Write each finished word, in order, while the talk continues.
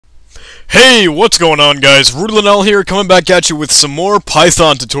Hey, what's going on, guys? RudyLinnell here, coming back at you with some more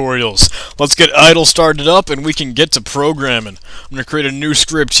Python tutorials. Let's get idle started up and we can get to programming. I'm going to create a new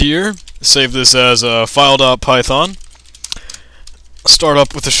script here, save this as file.python. Start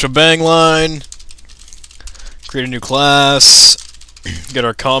up with a shebang line, create a new class, get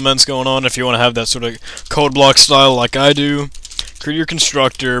our comments going on if you want to have that sort of code block style like I do. Create your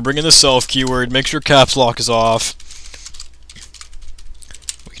constructor, bring in the self keyword, make sure caps lock is off.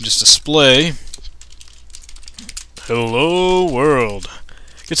 Just display hello world.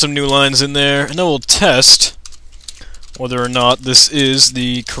 Get some new lines in there, and then we'll test whether or not this is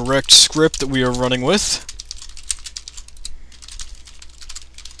the correct script that we are running with.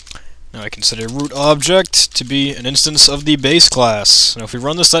 Now I consider root object to be an instance of the base class. Now if we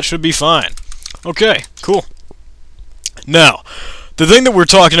run this, that should be fine. Okay, cool. Now, the thing that we're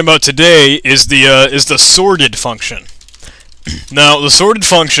talking about today is the sorted function. Now, the sorted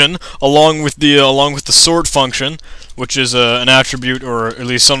function, along with the sort function, which is an attribute or at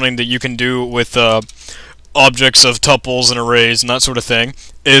least something that you can do with objects of tuples and arrays and that sort of thing,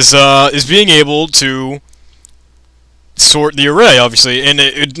 is being able to sort the array, obviously, and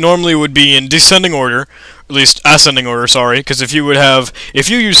it normally would be in descending order, at least ascending order. Sorry, because if you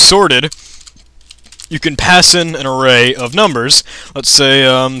use sorted, you can pass in an array of numbers. Let's say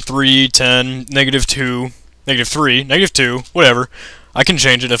 3, 10, -2. -3, -2, whatever. I can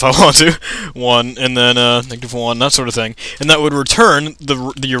change it if I want to. 1, and then -1, that sort of thing. And that would return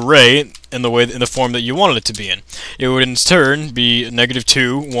the array in the form that you wanted it to be in. It would in turn be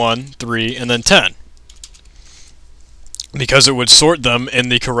 -2, 1, 3, and then 10. Because it would sort them in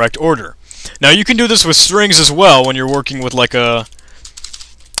the correct order. Now you can do this with strings as well when you're working with like a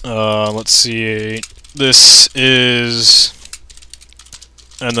let's see, this is,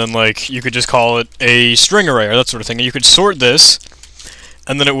 and then like you could just call it a string array or that sort of thing. And you could sort this,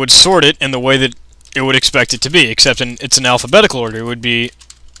 and then it would sort it in the way that it would expect it to be, except it's in alphabetical order. It would be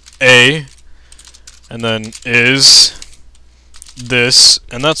A, and then is, this,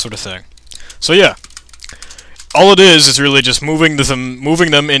 and that sort of thing. So yeah, all it is really just moving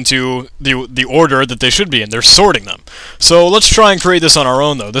them into the order that they should be in. They're sorting them. So let's try and create this on our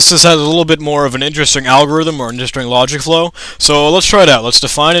own, though. This has a little bit more of an interesting algorithm or an interesting logic flow. So let's try it out. Let's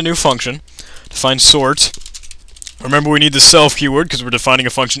define a new function. Define sort. Remember, we need the self keyword because we're defining a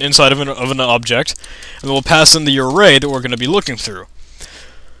function inside of an object. And then we'll pass in the array that we're going to be looking through.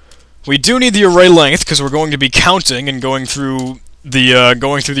 We do need the array length because we're going to be counting and going through the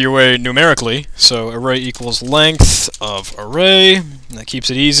array numerically. So array equals length of array, and that keeps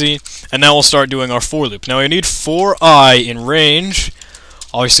it easy. And now we'll start doing our for loop. Now we need for I in range.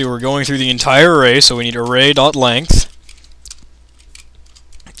 Obviously we're going through the entire array, so we need array.length.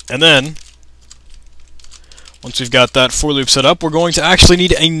 And then once we've got that for loop set up, we're going to actually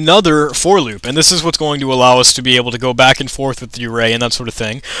need another for loop, and this is what's going to allow us to be able to go back and forth with the array and that sort of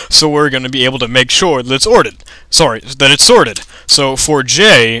thing. So we're going to be able to make sure that it's sorted. So for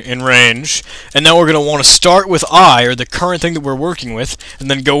j in range, and now we're going to want to start with I, or the current thing that we're working with, and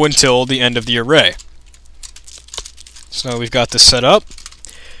then go until the end of the array. So now we've got this set up.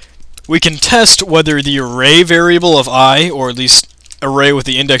 We can test whether the array variable of I, or at least array with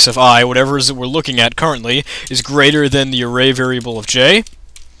the index of I, whatever it is that we're looking at currently, is greater than the array variable of j,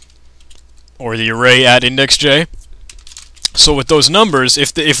 or the array at index j. So with those numbers,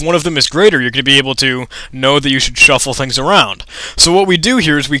 if one of them is greater, you're going to be able to know that you should shuffle things around. So what we do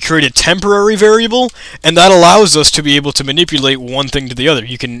here is we create a temporary variable, and that allows us to be able to manipulate one thing to the other.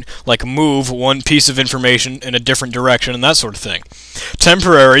 You can like move one piece of information in a different direction and that sort of thing.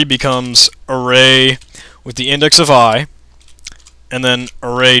 Temporary becomes array with the index of I, and then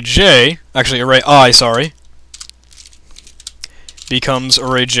array I, sorry, becomes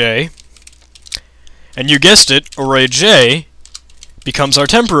array j. And you guessed it, array j becomes our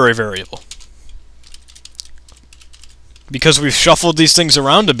temporary variable. Because we've shuffled these things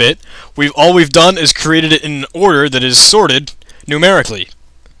around a bit, all we've done is created it in an order that is sorted numerically.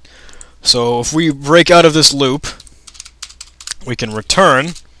 So if we break out of this loop, we can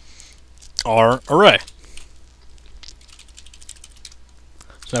return our array.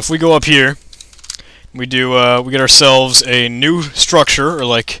 Now if we go up here, we get ourselves a new structure, or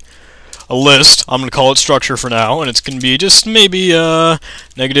like a list. I'm going to call it structure for now, and it's going to be just maybe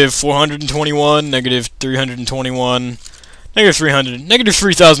 -421, -321, -300,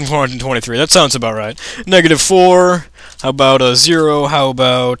 -3423. That sounds about right. -4. How about a 0? How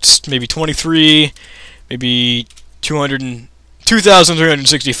about maybe 23? Maybe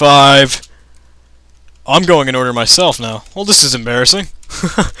 2,365. I'm going in order myself now. Well, this is embarrassing.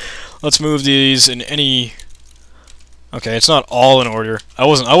 Let's move these in any Okay, it's not all in order. I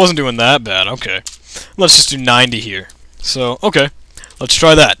wasn't doing that bad. Okay. Let's just do 90 here. So, okay. Let's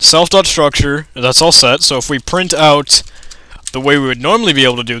try that. Self.structure, that's all set. So if we print out the way we would normally be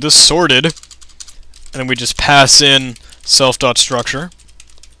able to do this, sorted, and then we just pass in self.structure,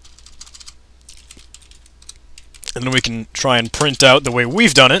 and then we can try and print out the way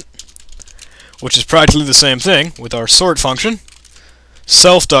we've done it, which is practically the same thing with our sort function.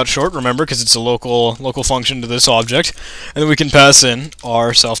 Self.short, remember, because it's a local function to this object, and then we can pass in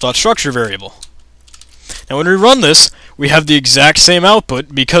our self.structure variable. Now when we run this, we have the exact same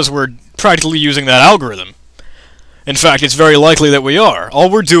output because we're practically using that algorithm. In fact, it's very likely that we are. All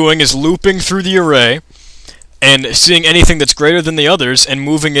we're doing is looping through the array and seeing anything that's greater than the others and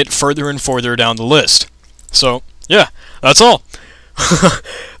moving it further and further down the list. So, yeah, that's all.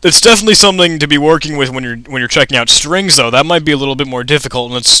 It's definitely something to be working with when you're checking out strings, though. That might be a little bit more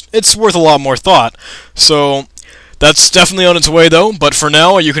difficult, and it's worth a lot more thought. So that's definitely on its way, though. But for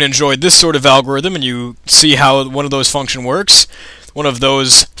now, you can enjoy this sort of algorithm, and you see how one of those functions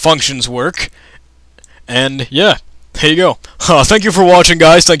work. And yeah, there you go. Thank you for watching,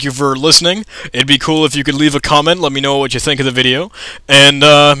 guys. Thank you for listening. It'd be cool if you could leave a comment, let me know what you think of the video, and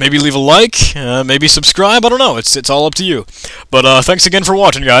maybe leave a like, maybe subscribe. I don't know. It's all up to you. But thanks again for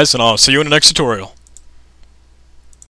watching, guys, and I'll see you in the next tutorial.